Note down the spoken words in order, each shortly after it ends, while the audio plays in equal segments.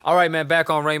All right, man,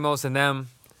 back on Ramos and them.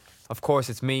 Of course,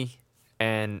 it's me,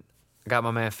 and I got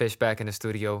my man Fish back in the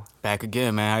studio. Back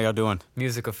again, man. How y'all doing?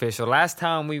 Music official. Last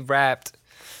time we rapped,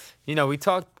 we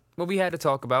talked what we had to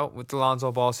talk about with the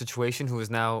Lonzo Ball situation, who is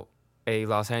now a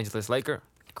Los Angeles Laker.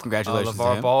 Congratulations to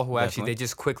LeVar him. Ball, who actually Definitely. they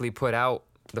just quickly put out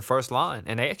the first line,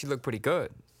 and they actually look pretty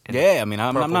good. And Yeah, I mean,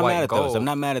 I'm purple, not white, mad and at those. gold. I'm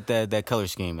not mad at that color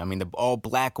scheme. I mean, the all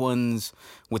black ones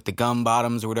with the gum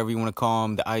bottoms or whatever you want to call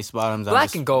them, the ice bottoms.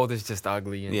 Black and gold is just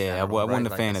ugly. In Yeah, general, I wasn't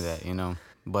right? a fan of that,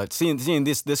 But seeing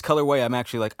this colorway, I'm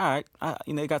actually like, all right,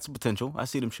 they got some potential. I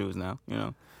see them shoes now.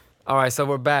 All right, so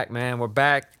we're back, man. We're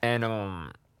back,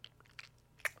 and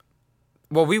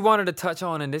what we wanted to touch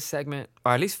on in this segment,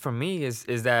 or at least for me,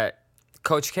 is that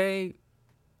Coach K.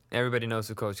 Everybody knows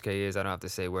who Coach K is. I don't have to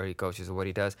say where he coaches or what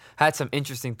he does. Had some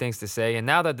interesting things to say, and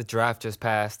now that the draft just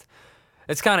passed,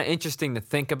 it's kind of interesting to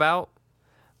think about.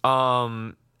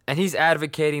 And he's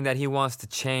advocating that he wants to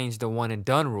change the one and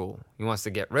done rule. He wants to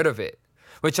get rid of it,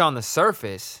 which on the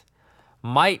surface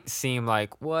might seem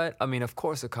like, what? I mean, of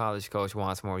course a college coach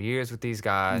wants more years with these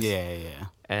guys. Yeah.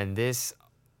 And this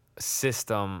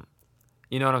system,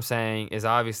 you know what I'm saying, is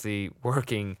obviously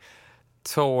working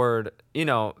toward,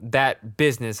 that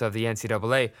business of the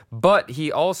NCAA. But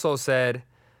he also said,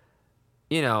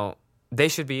 they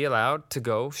should be allowed to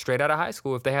go straight out of high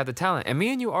school if they have the talent. And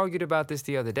me and you argued about this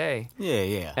the other day.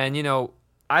 Yeah. And,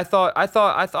 I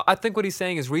think what he's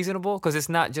saying is reasonable, because it's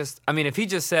not just, if he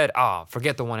just said,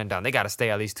 forget the one and done, they got to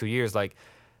stay at least 2 years, like,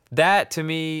 that to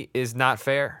me is not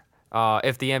fair.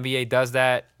 If the NBA does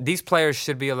that, these players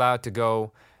should be allowed to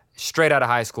go straight out of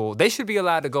high school. They should be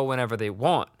allowed to go whenever they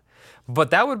want.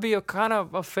 But that would be a kind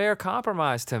of a fair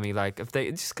compromise to me. Like, if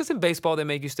they, just because in baseball they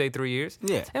make you stay 3 years,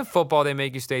 Yeah. in football they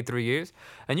make you stay 3 years,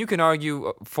 and you can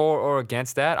argue for or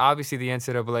against that. Obviously, the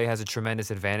NCAA has a tremendous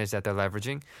advantage that they're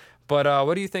leveraging. But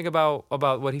what do you think about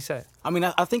what he said? I mean,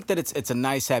 I think that it's a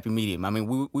nice happy medium. I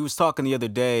mean, we was talking the other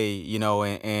day,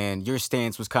 and your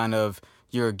stance was kind of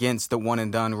you're against the one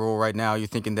and done rule right now. You're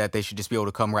thinking that they should just be able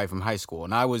to come right from high school.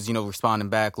 And I was, responding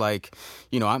back like,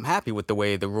 I'm happy with the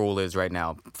way the rule is right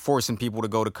now, forcing people to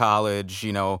go to college,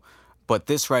 But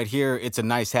this right here, it's a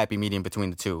nice happy medium between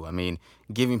the two. I mean,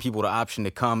 giving people the option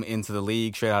to come into the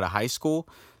league straight out of high school,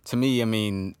 to me, I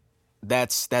mean,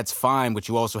 that's fine, but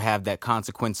you also have that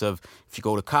consequence of if you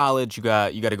go to college, you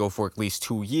got to go for at least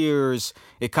 2 years.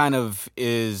 It kind of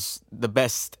is the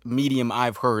best medium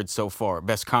I've heard so far,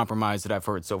 best compromise that I've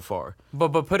heard so far. But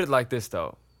put it like this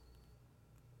though: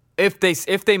 if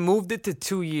they moved it to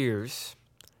 2 years,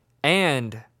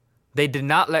 and they did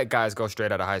not let guys go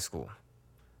straight out of high school,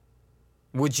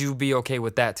 would you be okay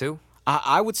with that too?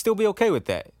 I would still be okay with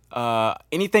that.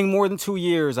 Anything more than 2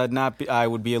 years, I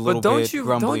would be a little bit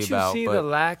grumbly about. Don't you see the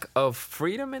lack of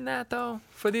freedom in that though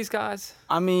for these guys?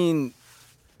 I mean,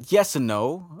 yes and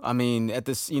no. I mean, at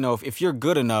this, if you're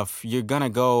good enough, you're gonna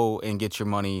go and get your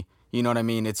money. You know what I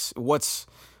mean? It's what's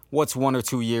 1 or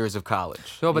 2 years of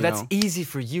college. No, but that's know? easy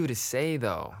for you to say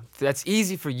though.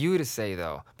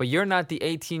 But you're not the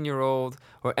 18-year-old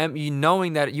or you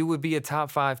knowing that you would be a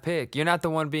top 5 pick. You're not the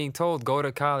one being told go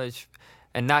to college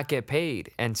and not get paid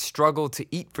and struggle to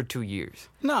eat for 2 years.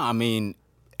 No, I mean,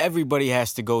 everybody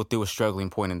has to go through a struggling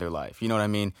point in their life. You know what I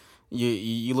mean?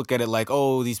 You look at it like,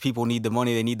 oh, these people need the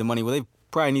money. They need the money. Well, they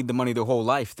probably need the money their whole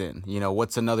life then.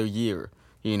 What's another year?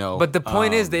 But the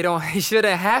point is they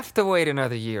shouldn't have to wait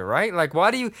another year, right? Like,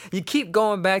 why do you keep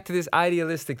going back to this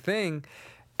idealistic thing?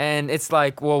 And it's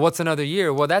like, well, what's another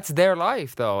year? Well, that's their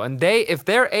life, though. And if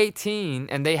they're 18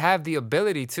 and they have the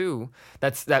ability to,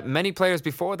 that many players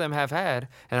before them have had,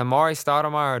 and Amari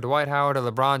Stoudemire, or Dwight Howard, or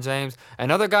LeBron James,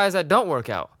 and other guys that don't work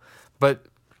out. But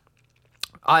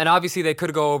and obviously they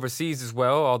could go overseas as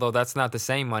well, although that's not the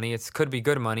same money. It could be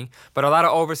good money. But a lot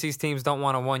of overseas teams don't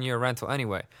want a 1-year rental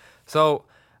anyway. So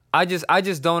I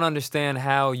just don't understand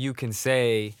how you can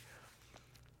say,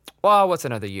 well, what's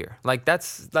another year? Like,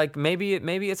 that's like maybe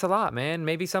it's a lot, man.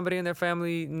 Maybe somebody in their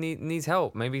family needs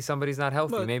help. Maybe somebody's not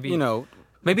healthy. But,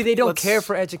 maybe they don't care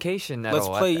for education at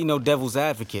all. Let's play, devil's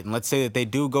advocate, and let's say that they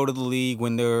do go to the league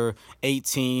when they're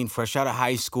 18, fresh out of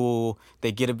high school.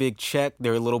 They get a big check.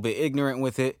 They're a little bit ignorant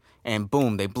with it, and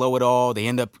boom, they blow it all. They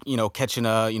end up, catching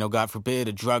a, God forbid,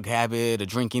 a drug habit, a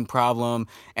drinking problem,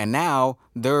 and now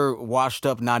they're washed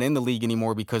up, not in the league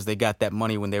anymore because they got that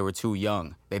money when they were too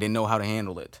young. They didn't know how to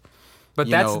handle it. But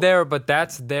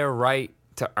that's their right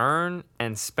to earn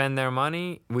and spend their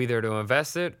money, either to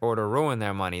invest it or to ruin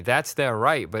their money. That's their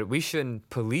right, but we shouldn't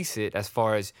police it as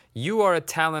far as you are a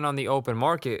talent on the open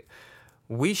market.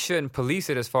 We shouldn't police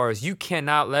it as far as you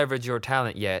cannot leverage your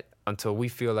talent yet until we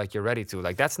feel like you're ready to.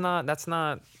 Like that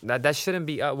shouldn't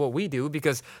be what we do,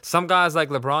 because some guys like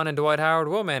LeBron and Dwight Howard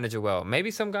will manage it well.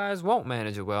 Maybe some guys won't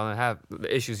manage it well and have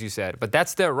the issues you said, but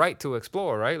that's their right to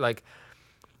explore, right? Like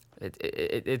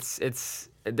it's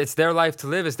their life to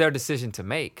live. It's their decision to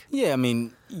make. Yeah, I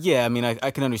mean,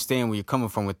 I can understand where you're coming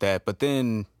from with that, but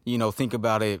then, think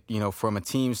about it, from a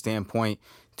team standpoint.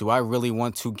 Do I really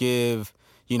want to give,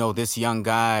 this young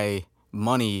guy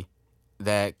money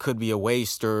that could be a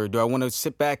waste, or do I want to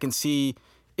sit back and see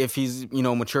if he's,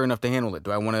 mature enough to handle it?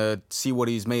 Do I want to see what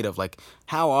he's made of? Like,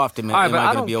 how often am I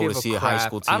going to be able to see a high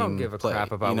school team play? I don't give a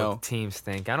crap about what teams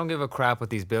think. I don't give a crap what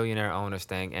these billionaire owners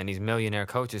think and these millionaire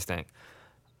coaches think.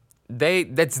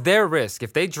 That's their risk.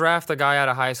 If they draft a guy out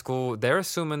of high school, they're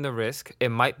assuming the risk. It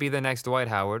might be the next Dwight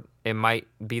Howard. It might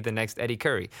be the next Eddie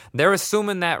Curry. They're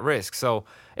assuming that risk. So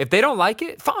if they don't like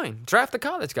it, fine, draft a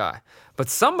college guy. But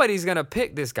somebody's going to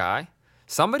pick this guy.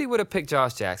 Somebody would have picked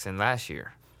Josh Jackson last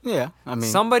year. Yeah, I mean,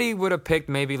 somebody would have picked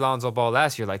maybe Lonzo Ball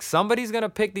last year. Like, somebody's going to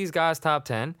pick these guys top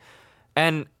 10.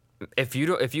 And if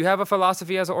you have a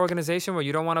philosophy as an organization where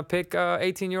you don't want to pick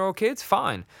 18-year-old kids,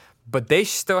 fine. But they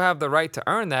still have the right to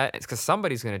earn that. It's because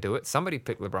somebody's going to do it. Somebody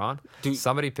picked LeBron.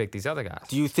 Somebody picked these other guys.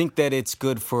 Do you think that it's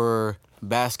good for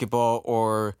basketball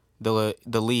or the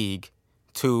league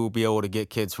to be able to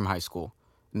get kids from high school?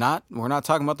 We're not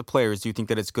talking about the players. Do you think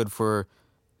that it's good for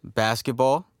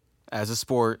basketball as a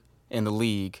sport and the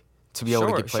league to be able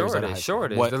to get players out of high school? Sure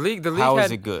it is. The league how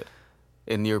is it good,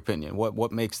 in your opinion?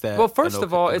 What makes that? Well, first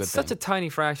of all, it's such a tiny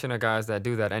fraction of guys that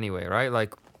do that anyway, right?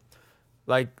 Like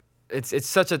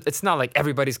it's not like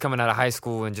everybody's coming out of high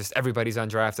school and just everybody's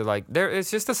undrafted. Like,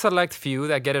 it's just a select few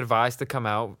that get advised to come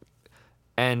out,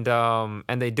 and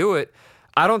they do it.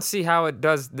 I don't see how it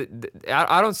does.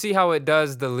 I don't see how it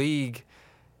does the league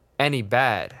any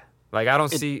bad. Like, I don't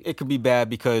see it could be bad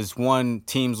because, one,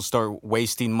 teams will start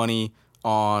wasting money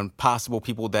on possible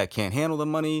people that can't handle the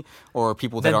money, or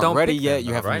people that aren't ready yet.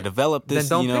 You have to develop this.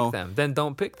 Then don't pick them. Then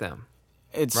don't pick them.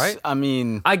 It's right. I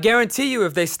mean, I guarantee you,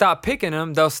 if they stop picking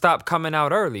them, they'll stop coming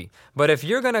out early. But if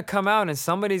you're gonna come out and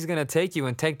somebody's gonna take you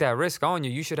and take that risk on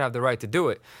you, you should have the right to do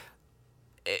it.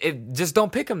 Just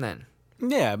don't pick them then.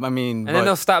 Yeah, I mean, and then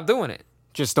they'll stop doing it.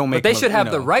 Just don't make. But they should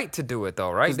have the right to do it,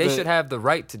 though, right? They should have the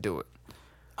right to do it.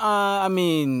 I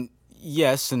mean,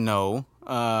 yes and no.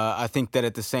 I think that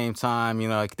at the same time,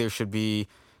 like, there should be,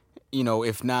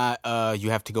 if not, you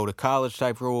have to go to college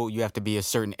type rule. You have to be a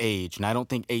certain age, and I don't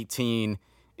think 18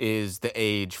 is the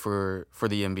age for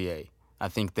the NBA. I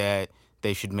think that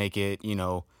they should make it,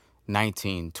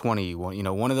 19, 20,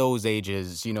 one of those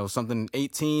ages. Something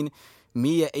 18.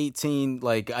 Me at 18,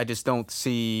 like, I just don't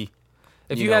see.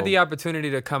 If you had the opportunity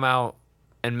to come out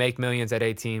and make millions at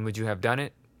 18, would you have done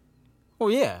it? Well,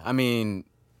 yeah. I mean,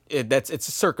 it's a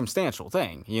circumstantial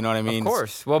thing. You know what I mean? Of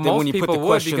course. Well, most people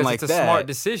would, because it's a smart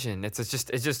decision. It's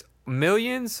just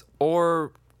millions,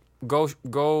 or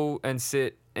go and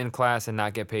sit in class and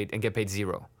not get paid, and get paid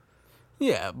zero.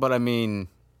 Yeah, but I mean,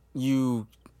 you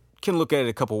can look at it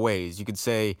a couple ways. You could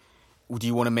say, do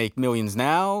you want to make millions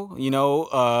now?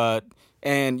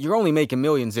 And you're only making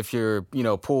millions if you're,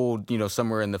 pulled,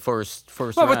 somewhere in the first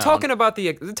round. Well, we're talking about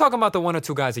the 1 or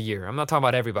 2 guys a year. I'm not talking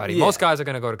about everybody. Yeah. Most guys are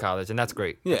going to go to college, and that's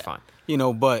great. Yeah. That's fine.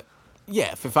 But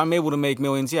yeah, if I'm able to make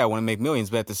millions, I want to make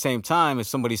millions. But at the same time, if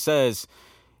somebody says,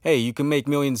 hey, you can make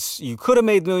millions, you could have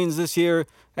made millions this year.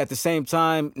 At the same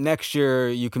time, next year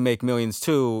you can make millions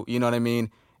too. You know what I mean?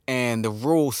 And the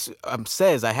rule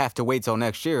says I have to wait till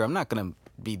next year. I'm not going to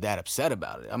be that upset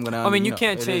about it. I'm gonna. I mean, you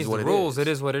can't change the rules. It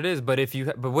is what it is. But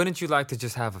wouldn't you like to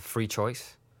just have a free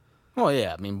choice? Well,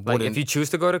 yeah. I mean, like, if you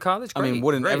choose to go to college, great, I mean,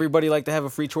 wouldn't everybody like to have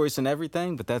a free choice in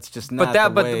everything? But that's just not.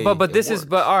 But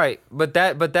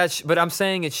I'm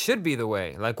saying it should be the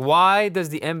way. Like, why does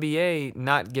the NBA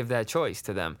not give that choice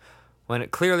to them when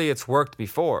clearly it's worked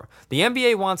before? The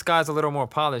NBA wants guys a little more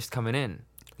polished coming in.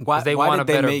 Why did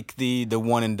they make the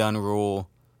one and done rule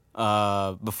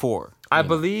before? I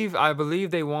believe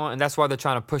they want, and that's why they're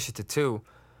trying to push it to 2.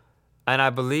 And I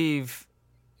believe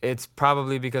it's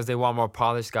probably because they want more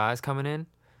polished guys coming in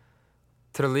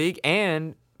to the league,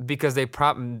 and because they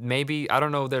maybe, I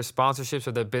don't know their sponsorships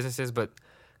or their businesses, but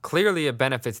clearly it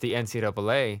benefits the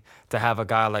NCAA to have a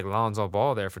guy like Lonzo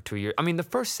Ball there for 2 years. I mean, the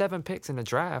first 7 picks in the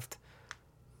draft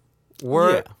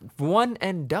were one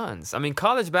and dones. I mean,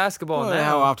 college basketball now.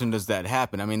 How often does that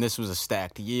happen? I mean, this was a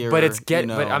stacked year. But it's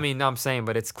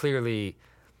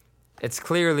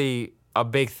clearly a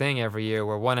big thing every year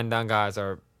where one and done guys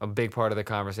are a big part of the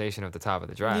conversation at the top of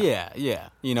the draft. Yeah.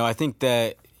 I think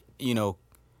that,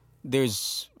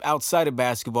 there's outside of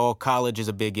basketball, college is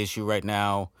a big issue right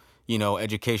now.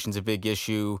 Education's a big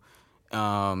issue.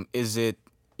 Is it,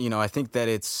 I think that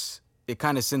it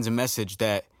kind of sends a message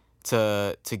that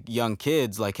to young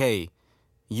kids, like, hey,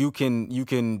 you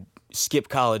can skip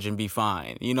college and be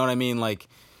fine. You know what I mean? Like,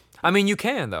 I mean, you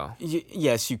can though.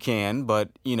 Yes, you can, but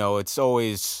it's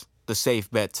always the safe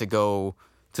bet to go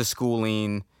to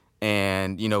schooling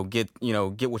and get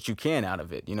what you can out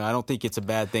of it. I don't think it's a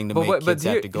bad thing to make kids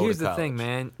have to go to college. Here's the thing,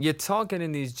 man. You're talking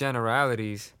in these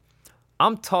generalities.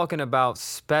 I'm talking about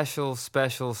special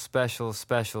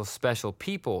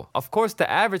people. Of course, the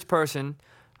average person,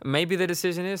 maybe the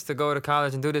decision is to go to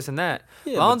college and do this and that.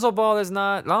 Yeah, Lonzo Ball is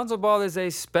not. Lonzo Ball is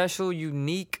a special,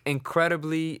 unique,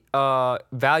 incredibly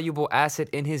valuable asset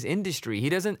in his industry. He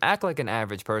doesn't act like an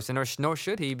average person, nor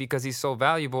should he, because he's so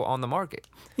valuable on the market.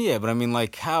 Yeah, but I mean,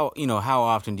 like, how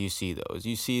often do you see those?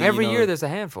 You see every year there's a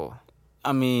handful.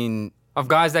 I mean, of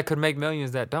guys that could make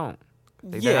millions that don't.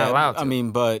 They're not allowed to. I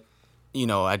mean, but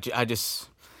I just.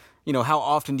 How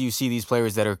often do you see these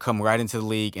players that are come right into the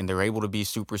league and they're able to be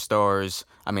superstars?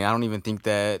 I mean, I don't even think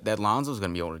that Lonzo's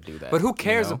going to be able to do that. But who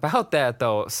cares about that,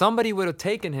 though? Somebody would have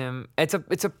taken him. It's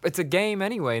a game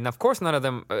anyway, and of course, none of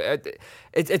them.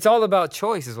 It's all about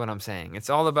choice, is what I'm saying. It's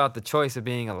all about the choice of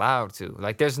being allowed to.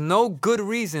 Like, there's no good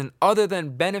reason other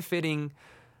than benefiting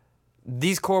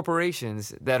these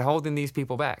corporations that holding these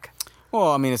people back.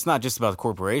 Well, I mean, it's not just about the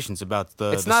corporations. It's about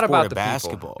the sport of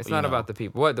basketball. It's not about the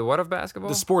people. What of basketball?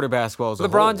 The sport of basketball is a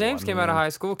LeBron whole. James came out of high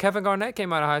school. Kevin Garnett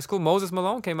came out of high school. Moses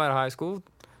Malone came out of high school.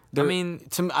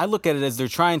 I look at it as they're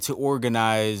trying to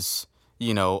organize,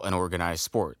 an organized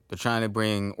sport. They're trying to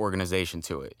bring organization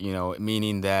to it,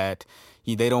 meaning that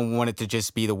they don't want it to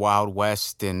just be the Wild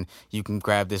West and you can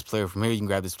grab this player from here, you can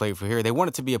grab this player from here. They want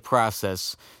it to be a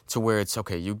process to where it's,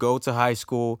 okay, you go to high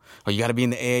school, or you got to be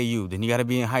in the AAU, then you got to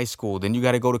be in high school, then you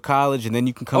got to go to college, and then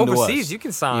you can come overseas, to us. Overseas, you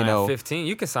can sign at 15.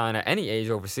 You can sign at any age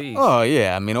overseas. Oh,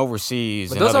 yeah. I mean,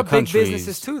 overseas, but in those other are countries, big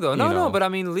businesses too, though. No, but I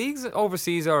mean, leagues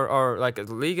overseas are like a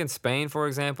league in Spain, for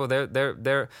example. They're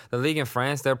the league in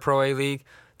France, they're Pro A League.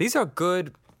 These are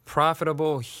good,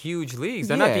 profitable, huge leagues.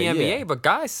 They're not the NBA, but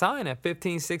guys sign at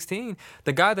 15, 16.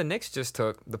 The guy the Knicks just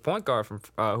took, the point guard from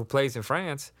who plays in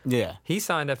France, he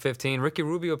signed at 15. Ricky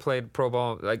Rubio played pro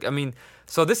ball. Like, I mean,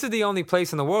 so this is the only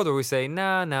place in the world where we say,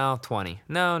 no, 20.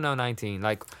 No, 19.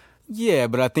 Like, yeah,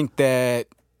 but I think that,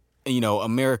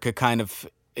 America kind of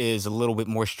is a little bit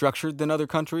more structured than other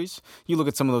countries. You look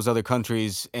at some of those other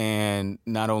countries and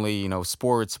not only,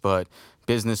 sports, but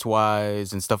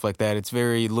business-wise and stuff like that, it's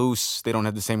very loose. They don't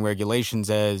have the same regulations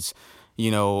as,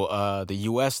 the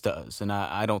U.S. does. And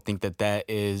I don't think that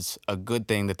is a good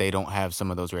thing that they don't have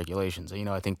some of those regulations.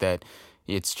 I think that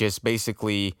it's just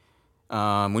basically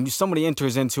when somebody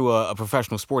enters into a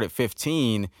professional sport at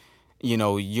 15,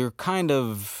 you're kind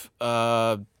of,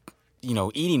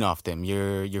 eating off them.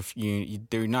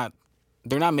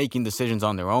 They're not making decisions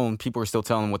on their own. People are still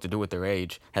telling them what to do at their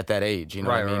age, at that age, what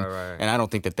I mean? Right. And I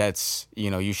don't think that's,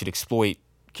 you should exploit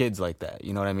kids like that.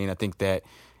 You know what I mean? I think that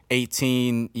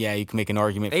 18, you can make an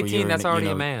argument 18, for 18, that's already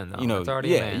a man, though. That's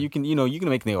already a man. you can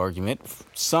make the argument.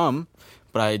 Some,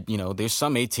 but there's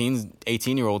some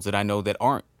 18-year-olds that I know that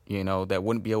aren't, that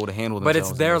wouldn't be able to handle themselves.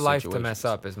 But it's their life to mess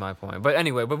up, is my point. But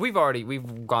anyway, we've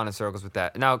gone in circles with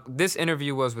that. Now, this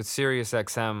interview was with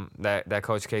SiriusXM that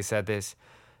Coach K said this.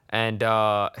 And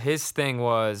his thing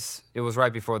was, it was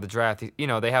right before the draft.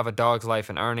 They have a dog's life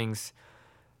in earnings.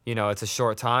 It's a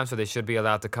short time, so they should be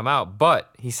allowed to come out.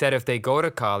 But he said if they go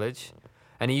to college,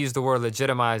 and he used the word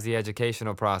legitimize the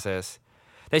educational process,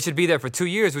 they should be there for 2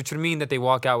 years, which would mean that they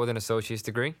walk out with an associate's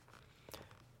degree.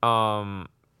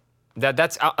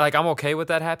 That's like, I'm okay with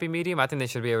that happy medium. I think they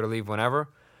should be able to leave whenever.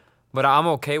 But I'm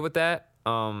okay with that.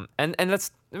 And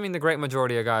the great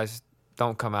majority of guys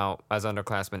don't come out as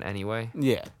underclassmen anyway.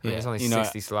 Yeah. There's only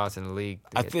 60 slots in the league.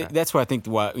 I think that's what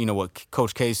what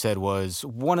Coach K said was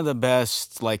one of the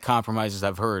best compromises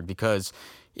I've heard, because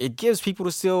it gives people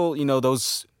to still,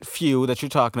 those few that you're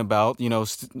talking about,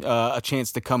 a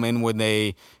chance to come in when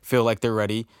they feel like they're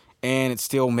ready, and it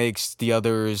still makes the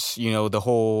others,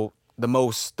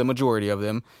 the majority of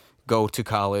them go to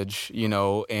college,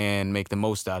 and make the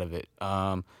most out of it.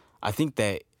 I think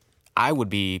that I'd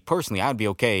be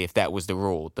okay if that was the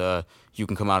rule. You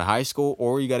can come out of high school,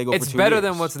 or you got to go for 2 years. It's better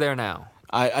than what's there now.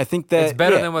 I think that it's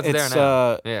better than what's there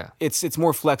now. It's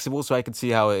more flexible, so I can see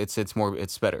how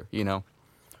it's better.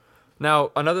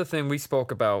 Now, another thing we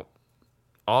spoke about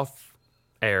off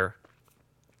air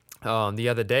the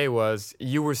other day was,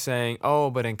 you were saying,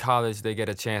 but in college they get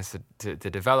a chance to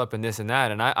develop and this and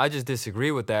that, and I just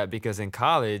disagree with that, because in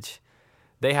college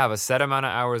they have a set amount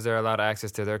of hours they're allowed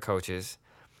access to their coaches.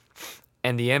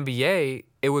 And the NBA,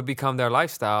 it would become their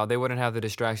lifestyle. They wouldn't have the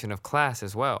distraction of class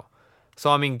as well.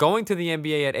 So, going to the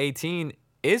NBA at 18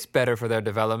 is better for their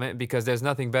development, because there's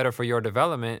nothing better for your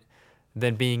development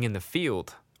than being in the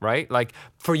field, right? Like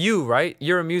for you, right?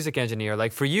 You're a music engineer.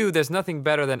 Like for you, there's nothing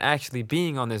better than actually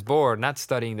being on this board, not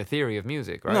studying the theory of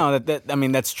music, right? No, I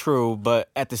mean, that's true. But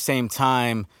at the same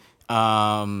time,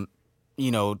 the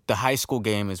high school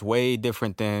game is way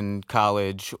different than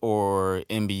college or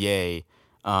NBA.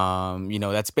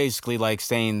 That's basically like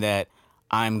saying that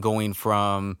I'm going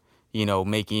from,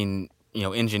 making,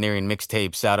 engineering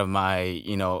mixtapes out of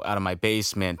my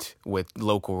basement with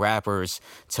local rappers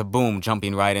to boom,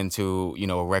 jumping right into,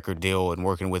 a record deal and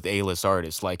working with A-list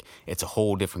artists. Like, it's a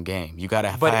whole different game. You got to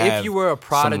have if you were a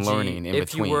prodigy, some learning in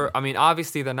between.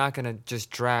 Obviously they're not going to just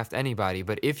draft anybody,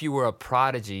 but if you were a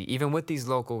prodigy, even with these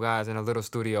local guys in a little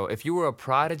studio, if you were a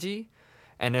prodigy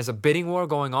and there's a bidding war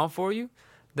going on for you,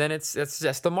 then it's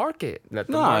just the market.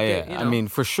 I mean,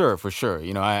 for sure.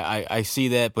 I see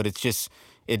that, but it's just,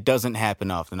 it doesn't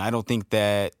happen often. I don't think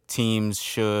that teams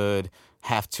should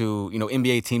have to,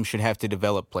 NBA teams should have to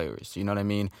develop players. You know what I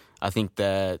mean? I think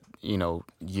that,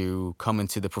 you come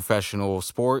into the professional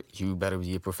sport, you better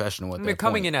be a professional at that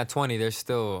coming point. in at 20, there's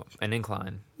still an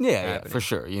incline. Yeah, for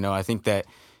sure. I think that,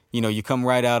 you come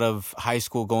right out of high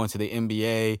school going to the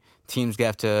NBA, teams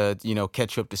have to,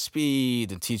 catch you up to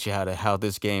speed and teach you how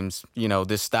this game's,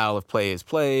 this style of play is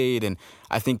played. And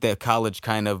I think that college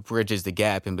kind of bridges the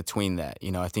gap in between that.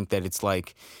 I think that it's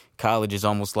like college is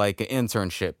almost like an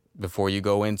internship before you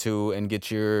go into and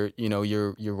get your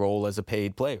role as a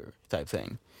paid player type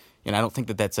thing. And I don't think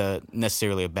that that's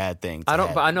necessarily a bad thing.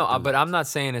 But I'm not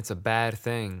saying it's a bad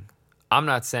thing. I'm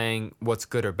not saying what's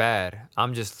good or bad.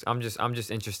 I'm just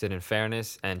interested in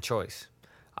fairness and choice.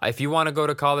 If you want to go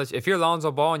to college, if you're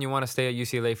Lonzo Ball and you want to stay at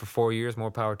UCLA for 4 years, more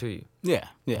power to you. Yeah.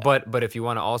 But if you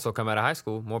want to also come out of high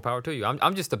school, more power to you.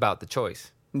 I'm just about the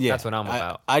choice. Yeah, that's what I'm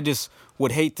about. I just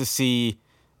would hate to see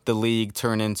the league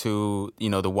turn into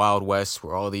the Wild West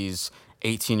where all these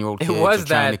 18-year-old kids are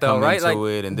trying to come into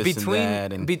it and this and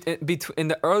that. And in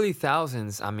the early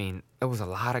thousands, I mean, it was a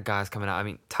lot of guys coming out. I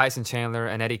mean, Tyson Chandler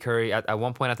and Eddie Curry at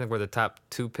one point I think were the top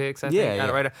 2 picks. I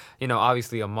think. Right?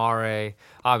 Obviously Amare,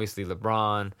 obviously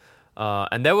LeBron,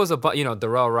 and there was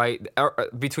Darrell Wright.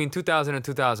 Between 2000 and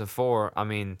 2004, I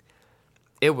mean,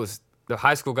 it was the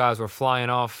high school guys were flying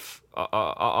off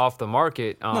the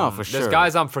market. No, for sure. There's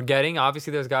guys I'm forgetting.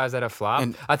 Obviously, there's guys that have flopped.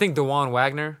 And I think DeJuan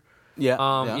Wagner.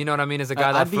 Yeah. You know what I mean? Is a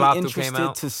guy that flopped who came out. I'd be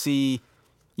interested to see,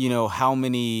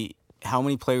 how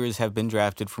many players have been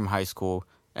drafted from high school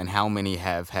and how many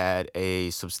have had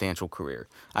a substantial career.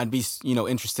 I'd be,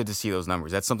 interested to see those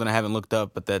numbers. That's something I haven't looked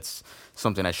up, but that's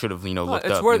something I should have, looked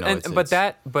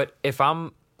up. But if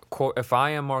I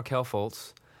am Markelle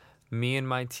Fultz, me and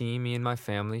my team, me and my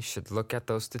family should look at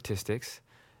those statistics,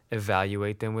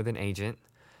 evaluate them with an agent.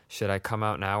 Should I come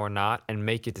out now or not? And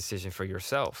make a decision for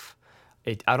yourself.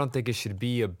 I don't think it should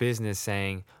be a business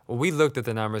saying, well, we looked at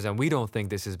the numbers and we don't think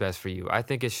this is best for you. I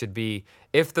think it should be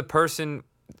if the person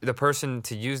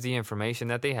to use the information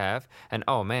that they have and,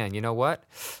 oh, man, you know what?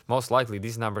 Most likely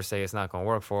these numbers say it's not going to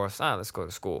work for us. Let's go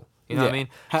to school. You know what I mean?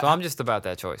 So I'm just about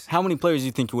that choice. How many players do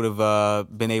you think would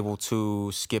have been able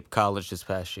to skip college this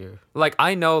past year? Like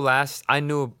I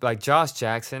knew like Josh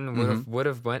Jackson would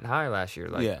have went high last year.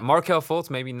 Like Markelle Fultz,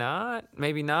 maybe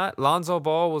not. Lonzo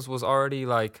Ball was already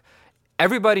like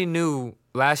everybody knew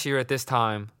last year at this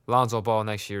time Lonzo Ball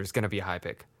next year is going to be a high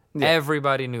pick. Yeah.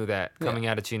 Everybody knew that coming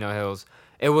out of Chino Hills.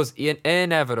 It was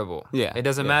inevitable. Yeah. It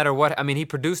doesn't matter what. I mean, he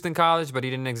produced in college, but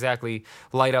he didn't exactly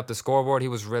light up the scoreboard. He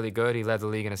was really good. He led the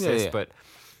league in assists. But,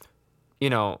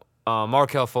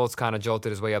 Markelle Fultz kind of jolted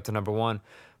his way up to number 1.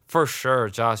 For sure,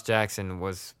 Josh Jackson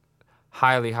was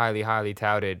highly, highly, highly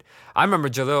touted. I remember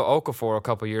Jahlil Okafor a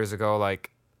couple years ago, like,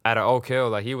 out of Oak Hill,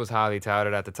 like he was highly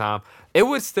touted at the time. It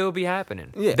would still be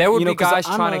happening. Yeah. There would be guys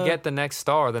trying to get the next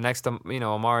star, the next,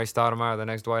 Amari Stoudemire, the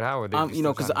next Dwight Howard.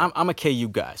 Because I'm a KU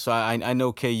guy, so I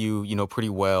know KU, pretty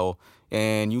well.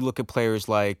 And you look at players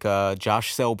like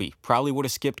Josh Selby, probably would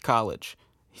have skipped college.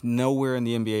 Nowhere in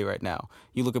the NBA right now.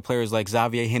 You look at players like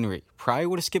Xavier Henry, probably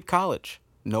would have skipped college.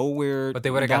 Nowhere, but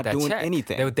they would have got that doing check.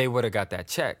 Anything. They would have got that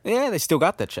check. Yeah, they still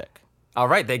got that check. All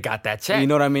right, they got that check. You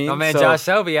know what I mean? My man Josh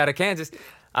Selby out of Kansas.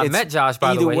 I met Josh,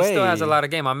 by the way. He still has a lot of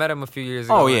game. I met him a few years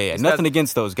ago. Oh, yeah. Nothing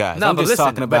against those guys. I'm just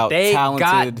talking about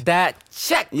talented. They got that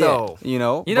check, though. You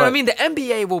know what I mean? The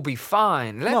NBA will be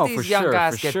fine. Let these young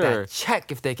guys get that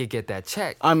check if they could get that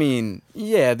check. I mean,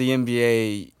 yeah, the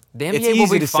NBA... The NBA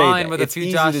will be fine with a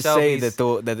few Josh Selbys. It's easy to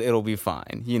say that it'll be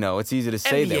fine. It's easy to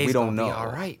say that. We don't know. Be all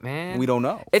right, man. We don't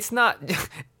know. It's not...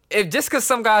 if just because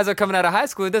some guys are coming out of high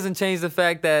school, it doesn't change the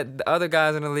fact that the other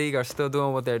guys in the league are still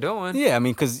doing what they're doing. Yeah, I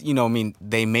mean, because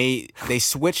they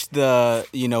switched the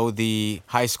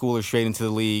high schooler straight into the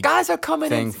league. Guys are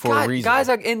coming in for a reason. Guys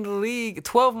are in the league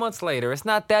 12 months later. It's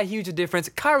not that huge a difference.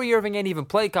 Kyrie Irving ain't even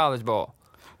played college ball.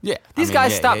 Yeah, These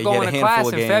guys stopped going to class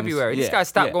in games. February. These guys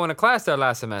stopped yeah. going to class their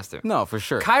last semester. No, for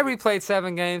sure. Kyrie played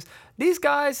 7 games. These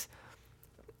guys.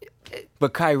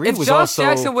 But Kyrie if was Josh also.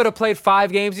 Jackson would have played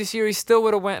 5 games this year, he still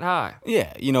would have went high.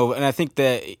 Yeah, and I think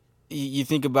that you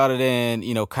think about it, and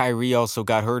Kyrie also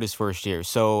got hurt his first year.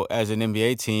 So as an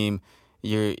NBA team,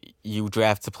 you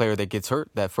draft a player that gets hurt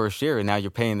that first year, and now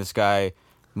you're paying this guy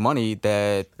money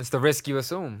that it's the risk you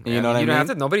assume. You know what I mean? Don't have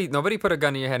to, nobody put a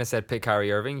gun in your head and said pick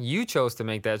Kyrie Irving. You chose to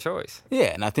make that choice. Yeah,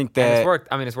 and I think that and it's worked.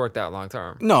 I mean, it's worked out long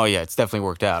term. No, yeah, it's definitely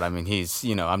worked out. I mean, he's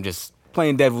I'm just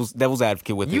playing devil's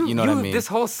advocate with it. You know what I mean? This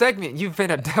whole segment, you've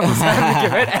been a devil's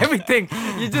advocate, right? Everything.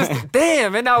 You just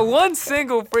damn, and not one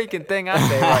single freaking thing I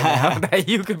say right now that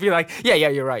you could be like, yeah,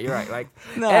 you're right. Like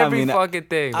fucking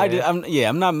thing.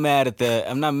 I'm not mad at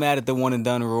the one and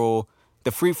done rule. The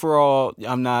free for all,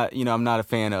 I'm not a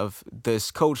fan of.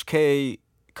 This Coach K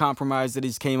compromise that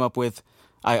he's came up with,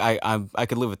 I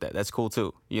could live with that. That's cool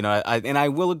too. I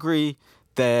will agree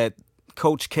that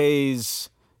Coach K's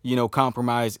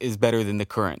compromise is better than the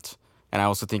current, and I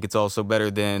also think it's also better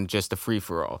than just the free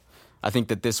for all. I think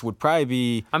that this would probably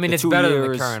be. I mean, it's better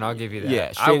than the current. I'll give you that.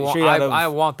 Yeah, I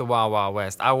want the Wild Wild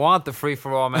West. I want the free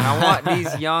for all, man.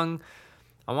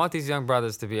 I want these young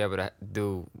brothers to be able to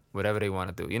do whatever they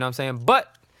want to do. You know what I'm saying?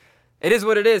 But it is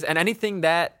what it is. And anything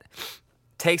that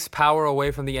takes power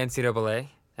away from the NCAA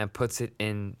and puts it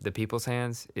in the people's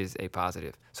hands is a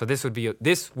positive. So this would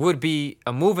be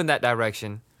a move in that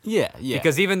direction. Yeah.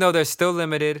 Because even though they're still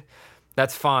limited,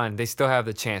 that's fine. They still have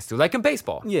the chance to. Like in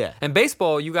baseball. Yeah. In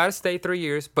baseball, you got to stay 3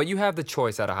 years, but you have the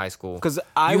choice out of high school. Because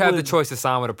you have the choice to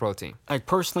sign with a pro team.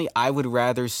 Personally, I would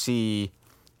rather see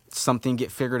something get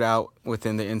figured out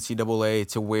within the NCAA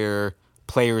to where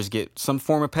players get some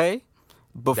form of pay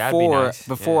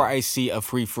before I see a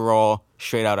free for all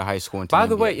straight out of high school. Into By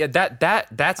the NBA. way,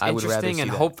 that's interesting,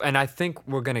 and that. and I think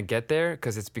we're gonna get there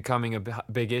because it's becoming a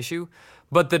big issue.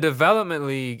 But the development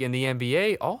league in the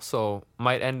NBA also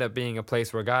might end up being a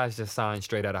place where guys just sign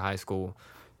straight out of high school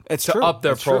up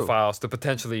their profiles to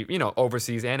potentially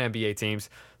overseas and NBA teams.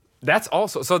 That's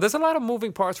also so. There's a lot of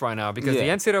moving parts right now because the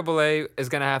NCAA is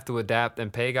gonna have to adapt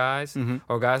and pay guys,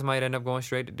 or guys might end up going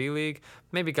straight to D League.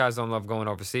 Maybe guys don't love going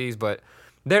overseas, but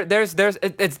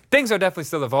things are definitely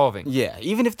still evolving. Yeah,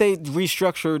 even if they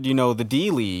restructured, the D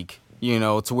League,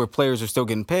 to where players are still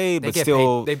getting paid, but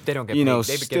still paid. They don't get paid.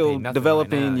 Still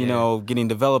developing, right now, getting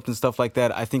developed and stuff like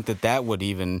that. I think that would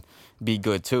even be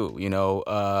good too.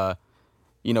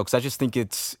 Because I just think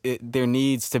there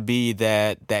needs to be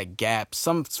that gap,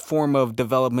 some form of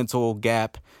developmental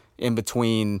gap in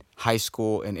between high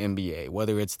school and NBA,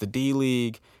 whether it's the D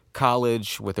League,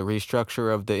 college with a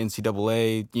restructure of the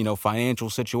NCAA,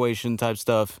 financial situation type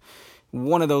stuff.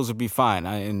 One of those would be fine.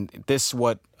 And this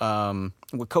what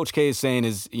Coach K is saying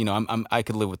is, I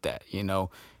could live with that.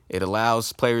 It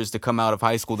allows players to come out of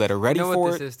high school that are ready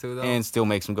for it and still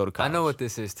makes them go to college. I know what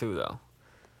this is too, though.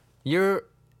 You're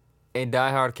a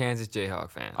diehard Kansas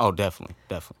Jayhawk fan. Oh, definitely.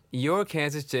 Your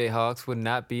Kansas Jayhawks would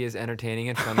not be as entertaining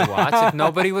and fun to watch if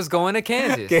nobody was going to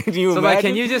Kansas. Can you imagine?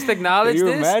 Can you just acknowledge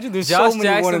this? Imagine? There's Josh so many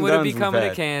Jackson would be coming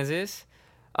to Kansas.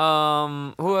 Who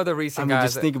are the recent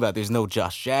guys? Just think about it. There's no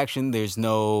Josh Jackson. There's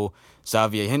no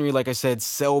Xavier Henry, like I said,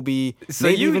 Selby. So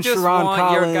maybe you even just Sharon want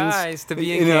Collins. your guys to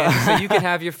be in Kansas so you can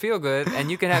have your feel good and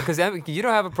you can have, because you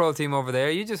don't have a pro team over there.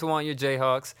 You just want your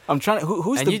Jayhawks. I'm trying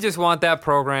to, you just want that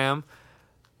program.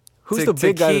 Who's the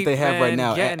big guy that they have right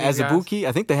now? Azubuike?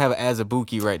 I think they have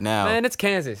Azubuike right now. Man, it's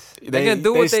Kansas. They're gonna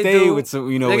do what they do.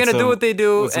 They're gonna do what they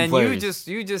do, and players.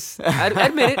 you just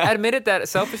admit it that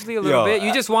selfishly a little bit.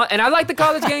 You just want, and I like the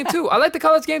college game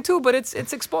too. But it's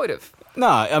exploitive.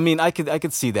 Nah, I mean I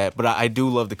could see that, but I do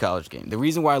love the college game. The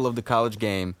reason why I love the college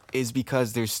game is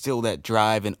because there's still that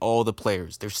drive in all the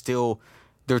players. They're still.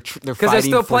 Because they're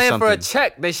still playing for a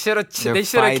check. They should have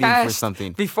cashed for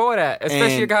something before that,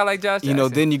 especially a guy like Josh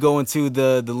Jackson. Then you go into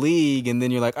the league, and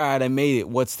then you're like, all right, I made it.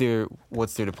 What's there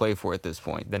to play for at this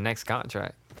point? The next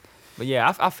contract. But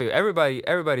yeah, I feel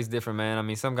everybody's different, man. I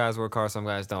mean, some guys work hard, some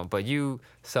guys don't. But you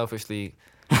selfishly,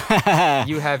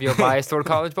 you have your bias toward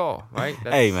college ball, right?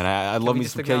 Hey, man, I love me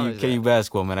some KU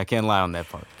basketball, man. I can't lie on that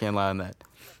part. Can't lie on that.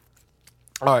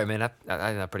 All right, man.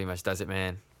 That pretty much does it,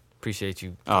 man. Appreciate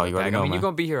you. Oh, you already know, I mean, man. you're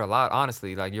gonna be here a lot,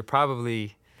 honestly. Like you're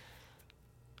probably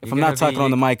If I'm not talking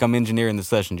on the mic, I'm engineering the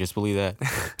session. Just believe that.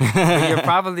 You're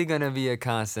probably gonna be a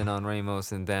constant on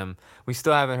Ramos and them. We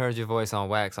still haven't heard your voice on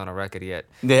Wax on a record yet.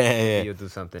 Yeah. You'll do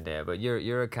something there, but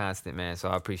you're a constant, man. So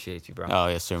I appreciate you, bro. Oh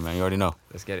yes, sir, man. You already know.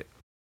 Let's get it.